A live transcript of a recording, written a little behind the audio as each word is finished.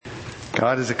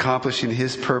God is accomplishing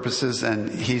His purposes, and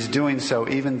He's doing so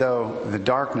even though the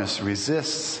darkness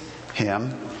resists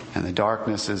Him. And the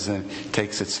darkness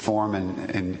takes its form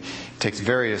and takes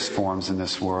various forms in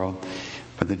this world.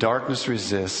 But the darkness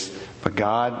resists, but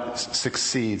God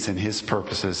succeeds in His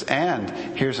purposes. And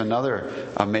here's another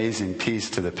amazing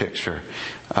piece to the picture.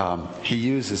 He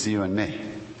uses you and me.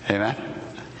 Amen?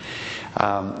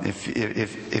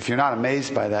 If you're not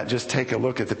amazed by that, just take a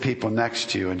look at the people next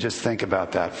to you and just think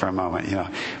about that for a moment.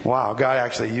 Wow, God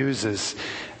actually uses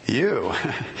you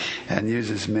and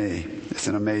uses me. It's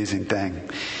an amazing thing.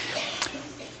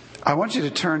 I want you to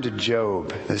turn to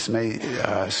Job. This may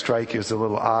strike you as a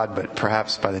little odd, but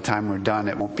perhaps by the time we're done,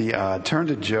 it won't be odd. Turn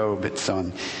to Job. It's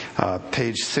on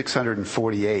page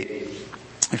 648.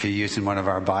 If you're using one of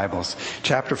our Bibles.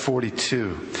 Chapter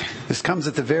 42. This comes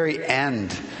at the very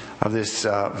end of this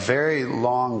very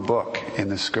long book in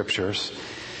the Scriptures,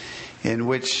 in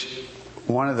which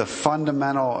one of the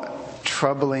fundamental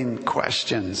troubling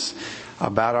questions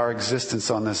about our existence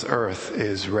on this earth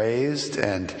is raised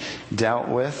and dealt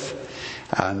with.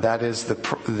 And that is the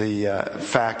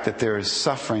fact that there is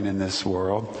suffering in this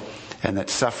world, and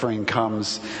that suffering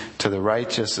comes to the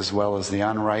righteous as well as the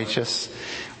unrighteous.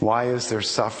 Why is there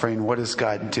suffering? What is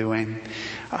God doing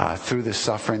through the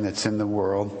suffering that's in the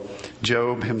world?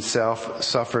 Job himself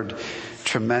suffered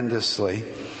tremendously,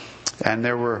 and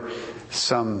there were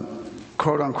some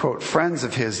quote-unquote friends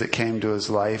of his that came to his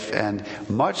life, and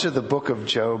much of the book of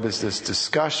Job is this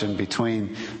discussion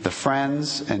between the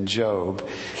friends and Job,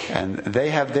 and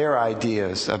they have their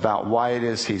ideas about why it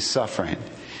is he's suffering.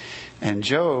 And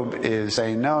Job is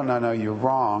saying, no, you're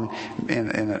wrong.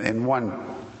 In one,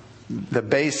 the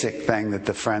basic thing that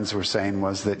the friends were saying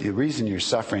was that the reason you're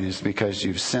suffering is because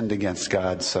you've sinned against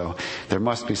God, so there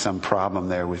must be some problem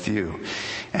there with you.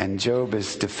 And Job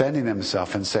is defending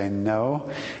himself and saying, no,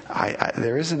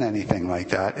 there isn't anything like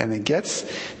that. And it gets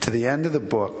to the end of the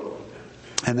book,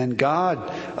 and then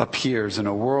God appears in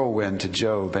a whirlwind to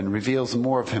Job and reveals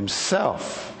more of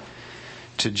himself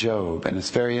to Job. And it's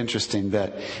very interesting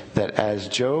that as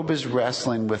Job is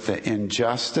wrestling with the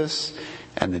injustice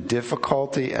and the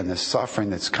difficulty and the suffering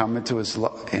that's come into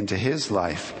his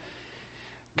life,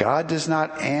 God does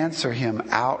not answer him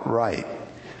outright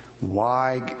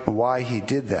why he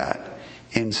did that.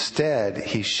 Instead,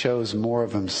 he shows more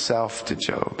of himself to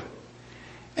Job.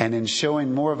 And in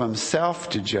showing more of himself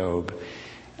to Job,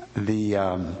 the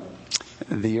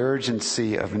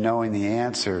urgency of knowing the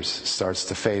answers starts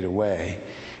to fade away,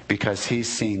 because he's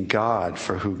seen God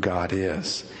for who God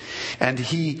is. And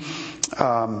he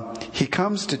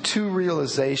comes to two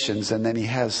realizations, and then he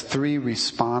has three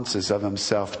responses of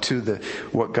himself to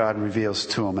what God reveals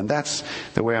to him. And that's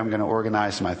the way I'm going to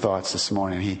organize my thoughts this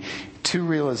morning. Two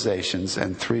realizations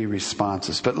and three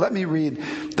responses. But let me read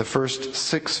the first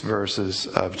 6 verses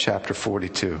of chapter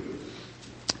 42.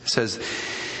 It says,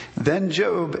 "Then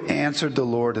Job answered the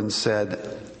Lord and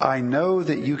said, I know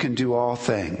that you can do all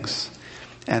things,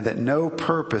 and that no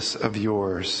purpose of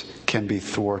yours can be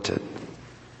thwarted."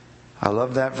 I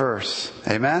love that verse.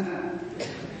 Amen?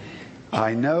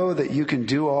 I know that you can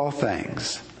do all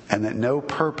things, and that no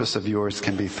purpose of yours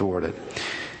can be thwarted.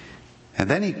 And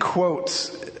then he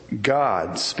quotes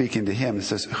God speaking to him and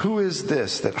says, "Who is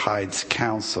this that hides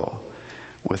counsel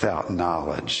without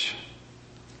knowledge?"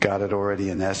 God had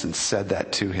already, in essence, said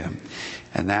that to him.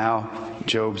 And now,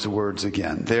 Job's words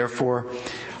again. "Therefore,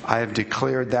 I have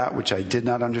declared that which I did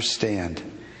not understand,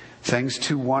 things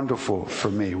too wonderful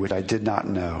for me which I did not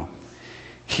know.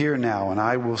 Hear now, and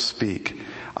I will speak.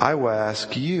 I will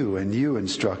ask you, and you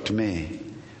instruct me.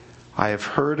 I have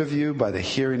heard of you by the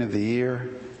hearing of the ear,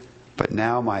 but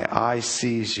now my eye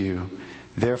sees you.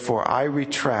 Therefore I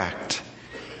retract,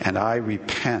 and I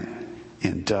repent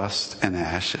in dust and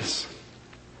ashes."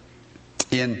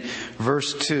 In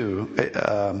verse 2,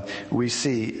 we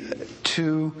see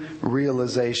two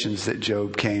realizations that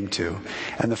Job came to.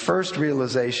 And the first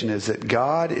realization is that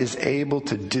God is able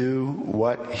to do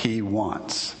what He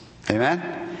wants. Amen?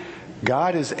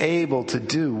 God is able to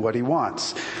do what He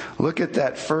wants. Look at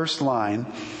that first line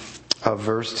of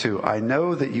verse 2. "I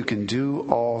know that you can do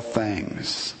all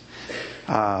things."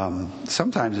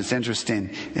 Sometimes it's interesting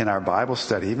in our Bible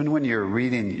study, even when you're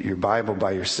reading your Bible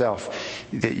by yourself,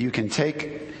 that you can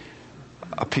take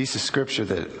a piece of scripture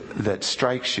that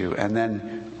strikes you and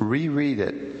then reread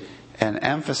it and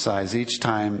emphasize each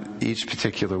time each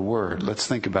particular word. Let's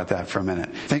think about that for a minute.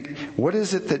 Think, what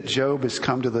is it that Job has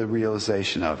come to the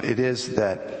realization of? It is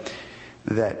that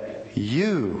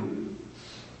you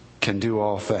can do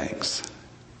all things.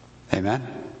 Amen?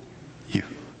 You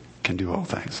can do all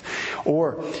things.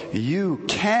 Or you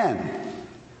can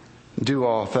do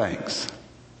all things.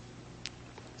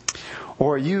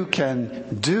 Or you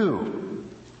can do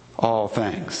all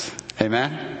things.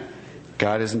 Amen?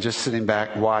 God isn't just sitting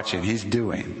back watching. He's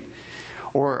doing.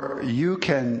 Or you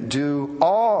can do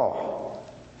all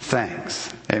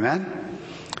things. Amen?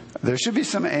 There should be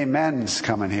some amens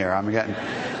coming here. I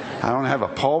don't have a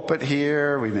pulpit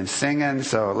here. We've been singing,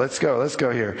 so let's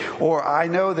go here. Or I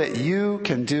know that you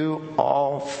can do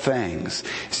all things.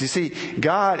 So you see,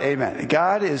 God, amen.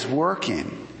 God is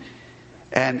working.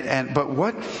 But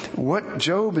what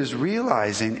Job is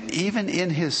realizing, even in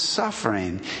his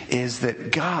suffering, is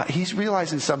that he's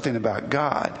realizing something about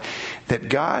God. That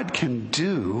God can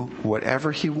do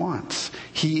whatever he wants.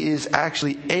 He is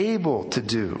actually able to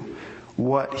do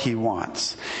what he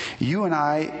wants. You and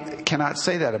I cannot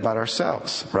say that about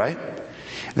ourselves, right?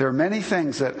 There are many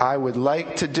things that I would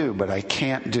like to do, but I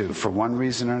can't do for one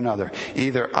reason or another.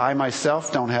 Either I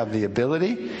myself don't have the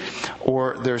ability,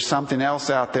 or there's something else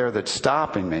out there that's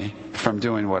stopping me from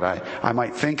doing what I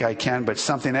might think I can, but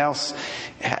something else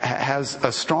has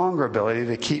a stronger ability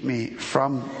to keep me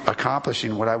from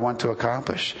accomplishing what I want to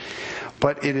accomplish.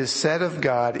 But it is said of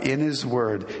God in his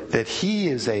word that he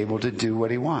is able to do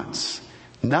what he wants.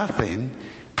 Nothing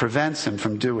prevents him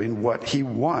from doing what he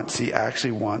wants. He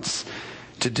actually wants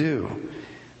to do.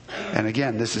 And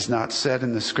again, this is not said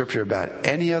in the scripture about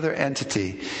any other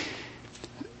entity.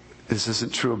 This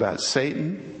isn't true about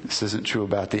Satan. This isn't true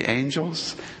about the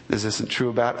angels. This isn't true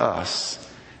about us.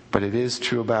 But it is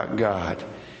true about God.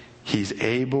 He's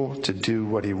able to do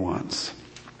what he wants.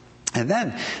 And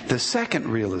then the second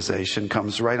realization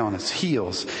comes right on its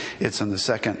heels. It's on the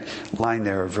second line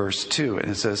there of verse 2.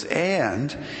 And it says,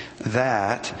 and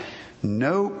that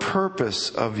no purpose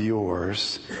of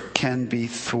yours can be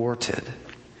thwarted.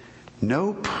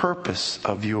 No purpose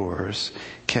of yours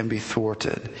can be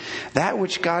thwarted. That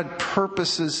which God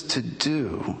purposes to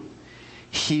do,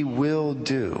 he will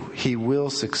do. He will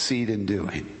succeed in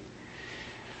doing.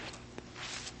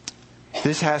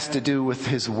 This has to do with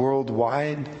his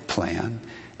worldwide plan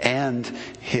and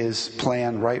his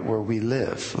plan right where we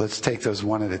live. Let's take those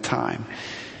one at a time.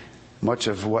 Much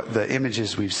of what the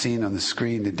images we've seen on the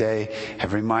screen today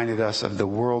have reminded us of the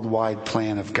worldwide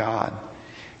plan of God.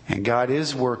 And God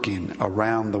is working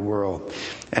around the world.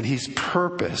 And he's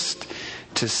purposed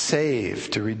to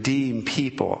save, to redeem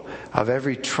people of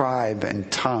every tribe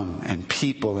and tongue and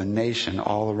people and nation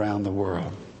all around the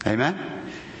world. Amen?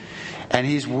 And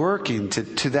he's working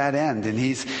to that end, and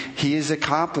he is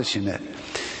accomplishing it.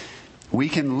 We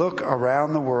can look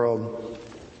around the world,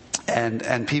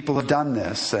 and people have done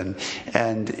this, and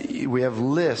we have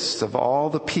lists of all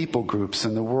the people groups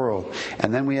in the world,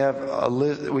 and then we have a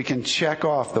list. We can check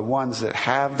off the ones that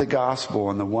have the gospel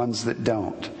and the ones that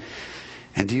don't.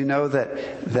 And do you know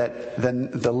that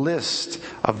the list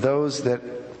of those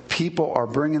that people are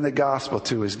bringing the gospel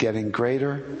to is getting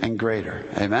greater and greater?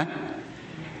 Amen?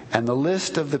 And the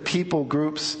list of the people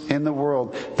groups in the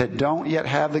world that don't yet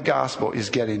have the gospel is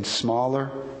getting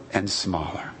smaller and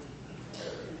smaller.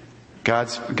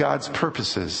 God's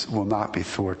purposes will not be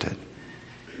thwarted.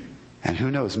 And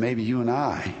who knows, maybe you and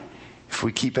I, if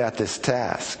we keep at this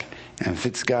task, and if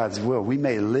it's God's will, we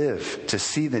may live to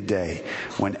see the day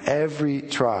when every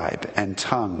tribe and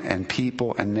tongue and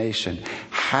people and nation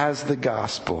has the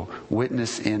gospel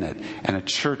witness in it and a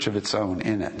church of its own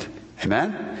in it.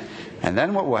 Amen? And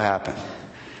then what will happen?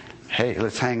 Hey,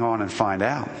 let's hang on and find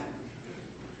out.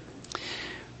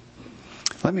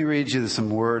 Let me read you some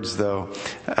words, though,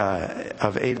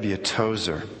 of A.W.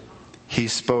 Tozer. He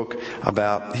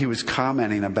was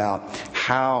commenting about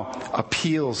how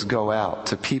appeals go out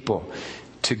to people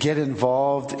to get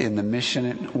involved in the mission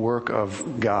and work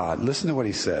of God. Listen to what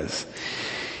he says.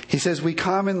 He says, we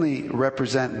commonly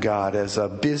represent God as a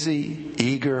busy,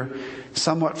 eager,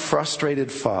 somewhat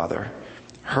frustrated father,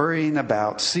 hurrying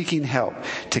about, seeking help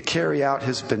to carry out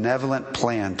his benevolent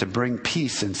plan to bring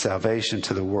peace and salvation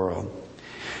to the world.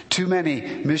 Too many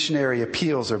missionary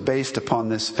appeals are based upon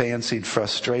this fancied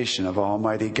frustration of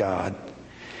Almighty God.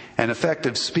 An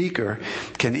effective speaker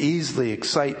can easily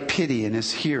excite pity in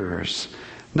his hearers,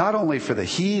 not only for the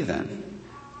heathen,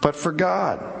 but for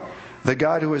God, the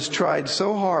God who has tried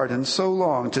so hard and so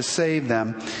long to save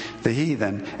them, the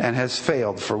heathen, and has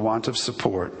failed for want of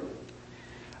support.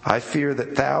 I fear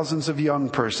that thousands of young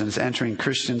persons enter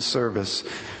Christian service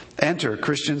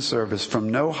from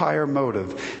no higher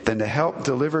motive than to help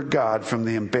deliver God from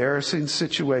the embarrassing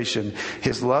situation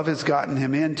his love has gotten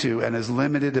him into and his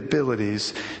limited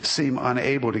abilities seem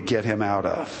unable to get him out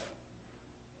of.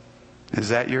 Is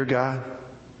that your God?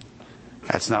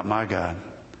 That's not my God.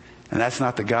 And that's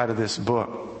not the God of this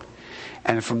book.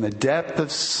 And from the depth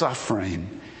of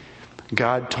suffering,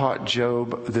 God taught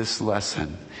Job this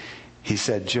lesson. He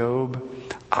said, Job,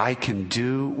 I can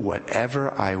do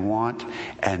whatever I want,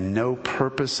 and no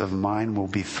purpose of mine will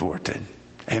be thwarted.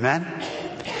 Amen?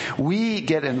 We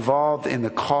get involved in the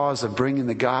cause of bringing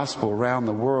the gospel around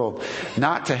the world,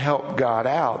 not to help God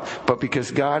out, but because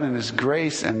God in His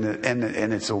grace, and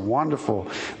it's a wonderful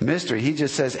mystery, He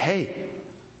just says, hey,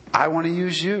 I want to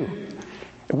use you.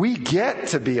 We get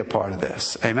to be a part of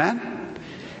this. Amen?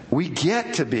 We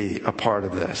get to be a part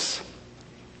of this.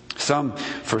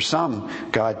 For some,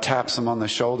 God taps them on the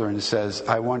shoulder and says,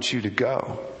 I want you to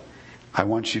go. I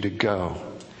want you to go.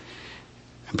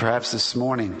 And perhaps this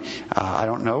morning, I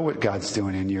don't know what God's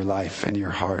doing in your life and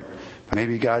your heart.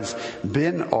 Maybe God's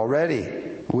been already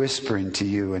whispering to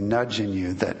you and nudging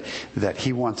you that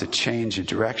He wants a change of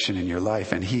direction in your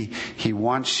life. And He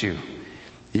wants you.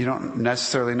 You don't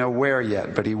necessarily know where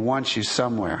yet, but He wants you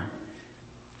somewhere.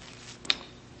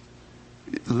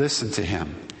 Listen to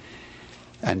Him.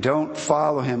 And don't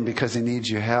follow Him because He needs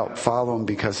your help. Follow Him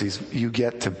because you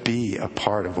get to be a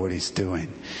part of what He's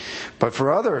doing. But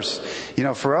for others,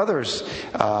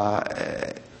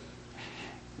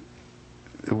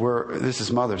 this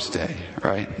is Mother's Day,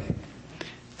 right?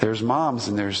 There's moms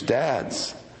and there's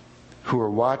dads who are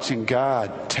watching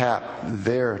God tap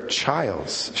their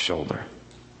child's shoulder.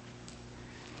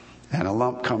 And a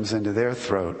lump comes into their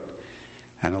throat.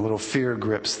 And a little fear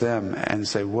grips them and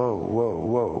say,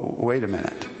 whoa, wait a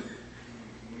minute.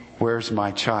 Where's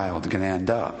my child going to end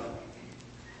up?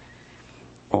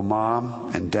 Well,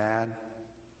 Mom and Dad,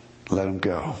 let them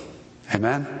go.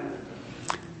 Amen?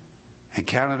 And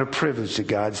count it a privilege that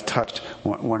God's touched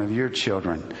one of your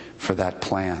children for that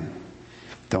plan.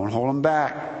 Don't hold them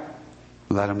back.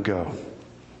 Let them go.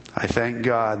 I thank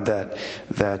God that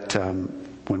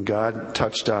when God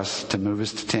touched us to move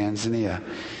us to Tanzania,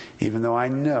 even though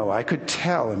I could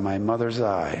tell in my mother's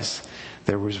eyes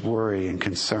there was worry and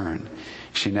concern,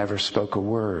 she never spoke a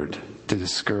word to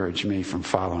discourage me from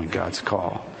following God's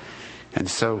call. And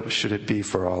so should it be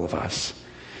for all of us.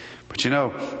 But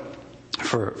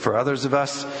for others of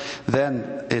us,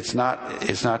 then it's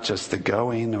not just the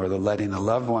going or the letting a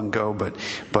loved one go,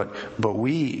 but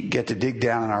we get to dig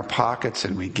down in our pockets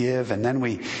and we give, and then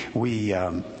we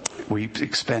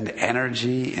expend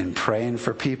energy in praying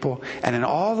for people. And in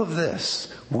all of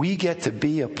this, we get to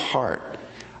be a part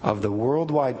of the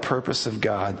worldwide purpose of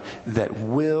God that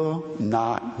will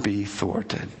not be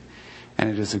thwarted. And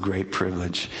it is a great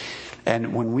privilege.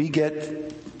 And when we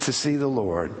get to see the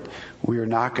Lord, we are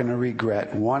not going to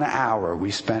regret 1 hour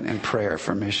we spent in prayer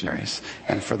for missionaries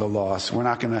and for the lost. We're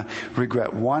not going to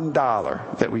regret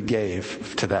 $1 that we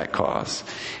gave to that cause.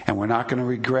 And we're not going to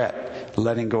regret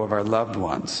letting go of our loved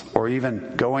ones or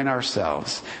even going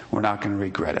ourselves. We're not going to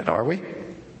regret it, are we?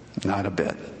 Not a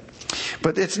bit.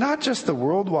 But it's not just the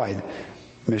worldwide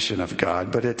mission of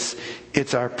God, but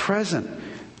it's our present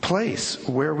place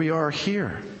where we are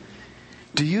here.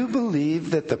 Do you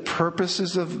believe that the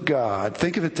purposes of God,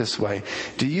 think of it this way,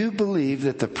 do you believe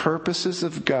that the purposes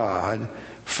of God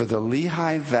for the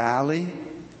Lehigh Valley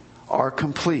are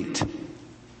complete?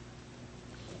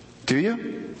 Do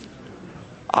you?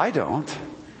 I don't.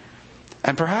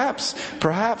 And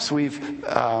perhaps we've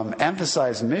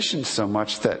emphasized mission so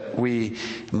much that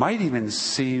it might even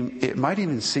seem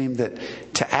that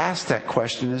to ask that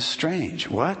question is strange.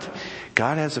 What?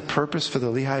 God has a purpose for the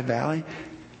Lehigh Valley?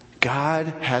 God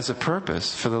has a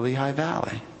purpose for the Lehigh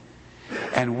Valley.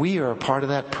 And we are a part of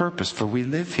that purpose, for we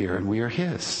live here and we are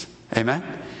His. Amen?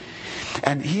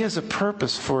 And He has a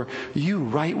purpose for you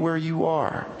right where you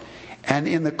are. And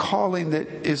in the calling that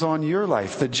is on your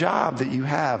life, the job that you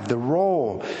have, the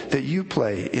role that you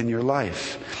play in your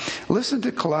life. Listen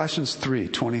to Colossians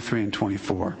 3:23 and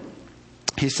 24.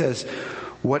 He says,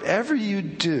 whatever you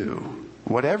do,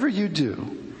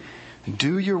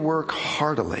 do your work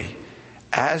heartily,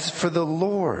 as for the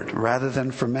Lord rather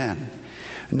than for men,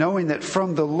 knowing that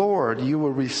from the Lord you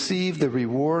will receive the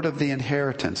reward of the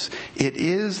inheritance. It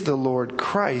is the Lord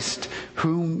Christ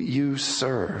whom you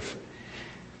serve.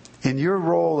 In your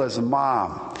role as a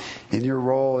mom, in your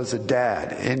role as a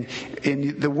dad,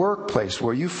 in the workplace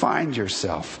where you find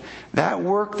yourself, that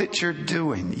work that you're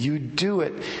doing, you do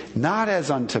it not as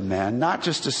unto men, not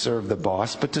just to serve the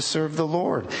boss, but to serve the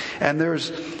Lord. And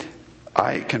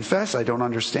I confess I don't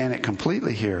understand it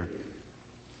completely here.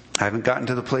 I haven't gotten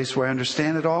to the place where I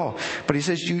understand it all. But he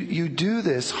says, you do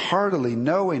this heartily,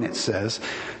 knowing, it says,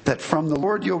 that from the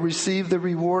Lord you'll receive the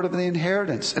reward of the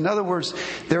inheritance. In other words,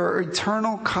 there are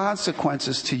eternal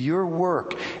consequences to your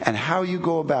work and how you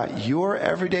go about your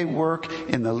everyday work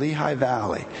in the Lehigh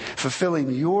Valley,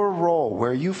 fulfilling your role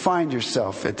where you find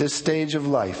yourself at this stage of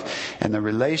life and the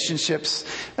relationships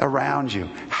around you.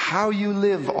 How you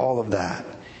live all of that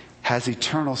has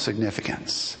eternal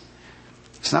significance.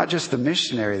 It's not just the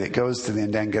missionary that goes to the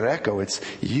Ndengereko. It's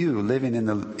you living in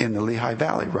the Lehigh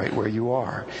Valley right where you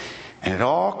are. And it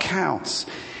all counts.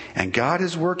 And God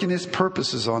is working His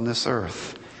purposes on this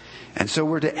earth. And so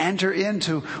we're to enter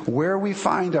into where we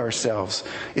find ourselves.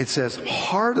 It says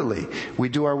heartily. We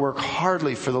do our work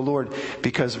heartily for the Lord,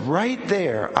 because right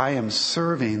there I am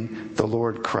serving the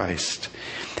Lord Christ.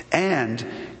 And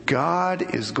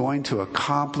God is going to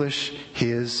accomplish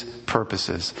His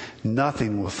purposes.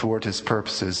 Nothing will thwart His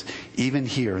purposes, even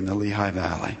here in the Lehigh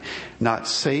Valley. Not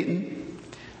Satan,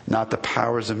 not the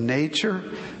powers of nature,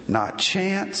 not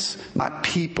chance, not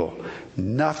people.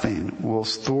 Nothing will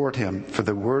thwart Him. For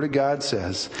the Word of God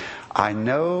says, I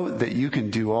know that you can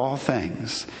do all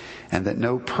things, and that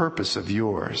no purpose of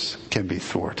yours can be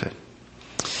thwarted.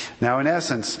 Now, in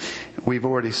essence, we've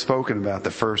already spoken about the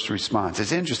first response.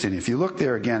 It's interesting. If you look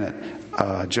there again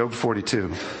at Job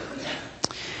 42,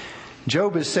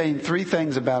 Job is saying three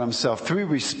things about himself, three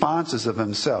responses of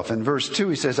himself. In verse 2,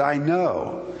 he says, I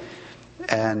know.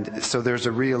 And so there's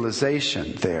a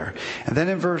realization there. And then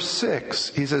in verse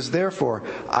 6, he says, therefore,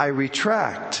 I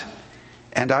retract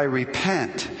and I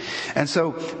repent. And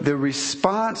so the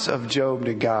response of Job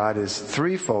to God is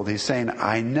threefold. He's saying,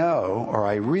 I know, or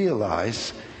I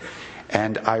realize,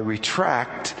 and I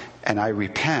retract, and I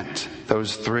repent.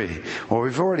 Those three. Well,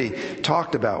 we've already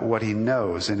talked about what he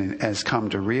knows and has come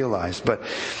to realize. But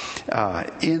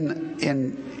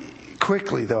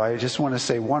quickly, though, I just want to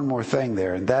say one more thing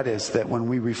there, and that is that when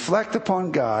we reflect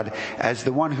upon God as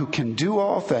the one who can do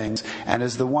all things, and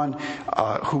as the one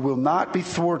who will not be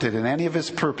thwarted in any of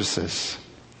His purposes,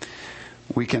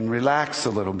 we can relax a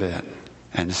little bit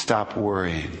and stop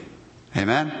worrying.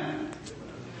 Amen?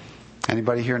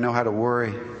 Anybody here know how to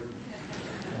worry?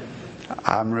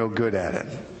 I'm real good at it.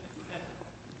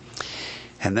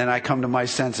 And then I come to my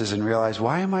senses and realize,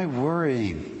 why am I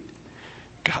worrying?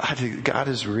 God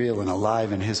is real and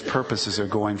alive, and His purposes are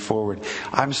going forward.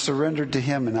 I'm surrendered to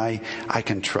Him, and I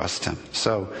can trust Him.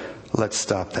 So let's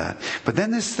stop that. But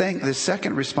then this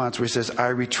second response where He says, I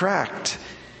retract.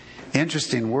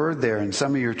 Interesting word there. In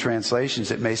some of your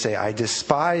translations, it may say, I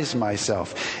despise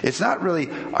myself. It's not really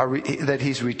that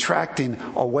he's retracting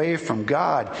away from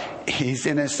God. He's,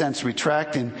 in a sense,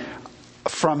 retracting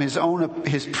from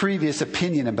his previous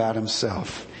opinion about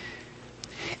himself.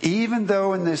 Even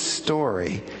though in this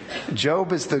story,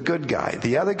 Job is the good guy.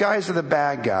 The other guys are the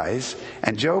bad guys,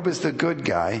 and Job is the good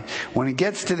guy. When he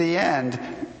gets to the end,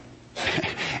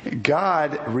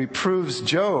 God reproves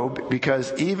Job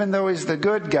because even though he's the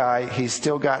good guy, he's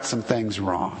still got some things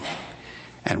wrong.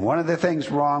 And one of the things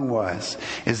wrong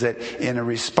is that in a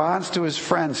response to his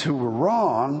friends who were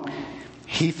wrong,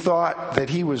 he thought that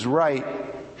he was right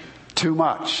too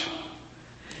much.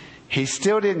 He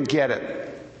still didn't get it.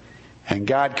 And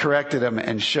God corrected him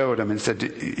and showed him and said, are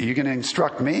you going to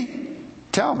instruct me?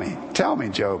 Tell me,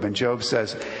 Job. And Job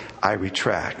says, I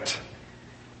retract.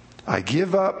 I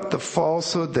give up the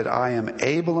falsehood that I am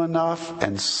able enough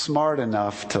and smart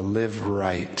enough to live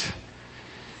right.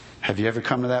 Have you ever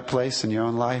come to that place in your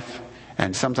own life?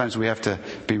 And sometimes we have to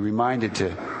be reminded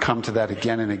to come to that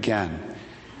again and again.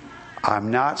 I'm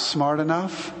not smart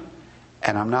enough,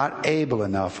 and I'm not able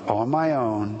enough on my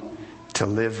own to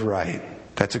live right.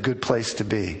 That's a good place to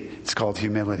be. It's called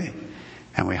humility.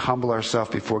 And we humble ourselves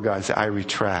before God and say, I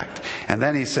retract. And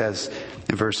then he says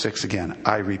in verse 6 again,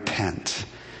 I repent.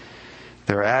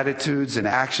 There are attitudes and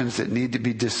actions that need to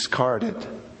be discarded.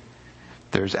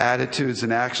 There's attitudes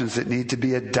and actions that need to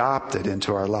be adopted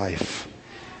into our life.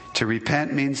 To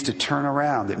repent means to turn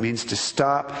around. It means to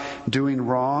stop doing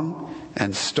wrong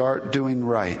and start doing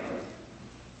right.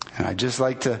 And I'd just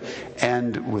like to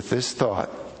end with this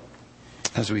thought.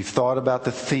 As we've thought about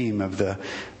the theme of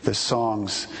the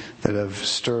songs that have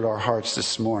stirred our hearts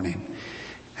this morning.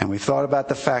 And we thought about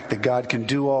the fact that God can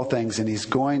do all things, and He's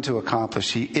going to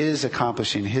accomplish. He is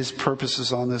accomplishing His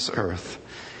purposes on this earth.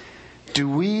 Do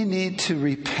we need to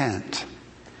repent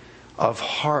of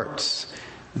hearts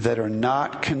that are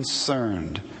not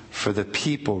concerned for the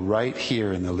people right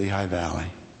here in the Lehigh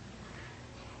Valley?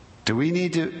 Do we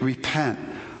need to repent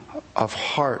of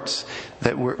hearts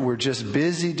that we're just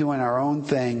busy doing our own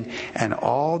thing, and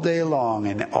all day long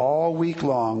and all week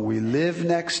long we live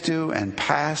next to and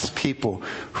pass people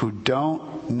who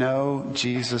don't know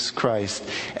Jesus Christ,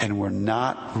 and we're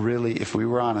not really, if we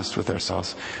were honest with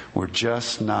ourselves, we're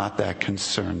just not that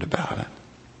concerned about it?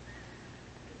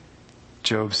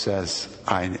 Job says,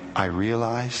 I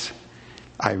realize,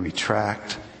 I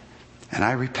retract, and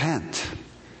I repent.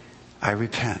 I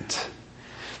repent.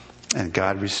 And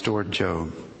God restored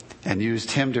Job and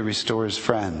used him to restore his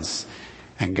friends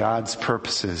and God's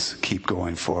purposes keep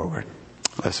going forward.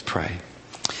 Let's pray.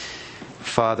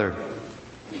 Father,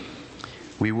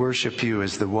 we worship you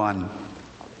as the one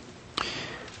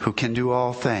who can do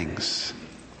all things.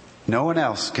 No one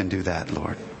else can do that,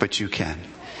 Lord, but you can.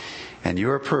 And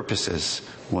your purposes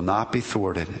will not be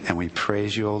thwarted, and we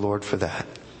praise you, O Lord, for that.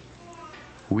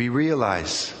 We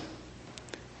realize,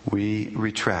 we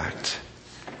retract,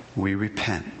 we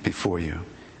repent before you.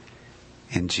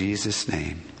 In Jesus'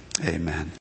 name, amen.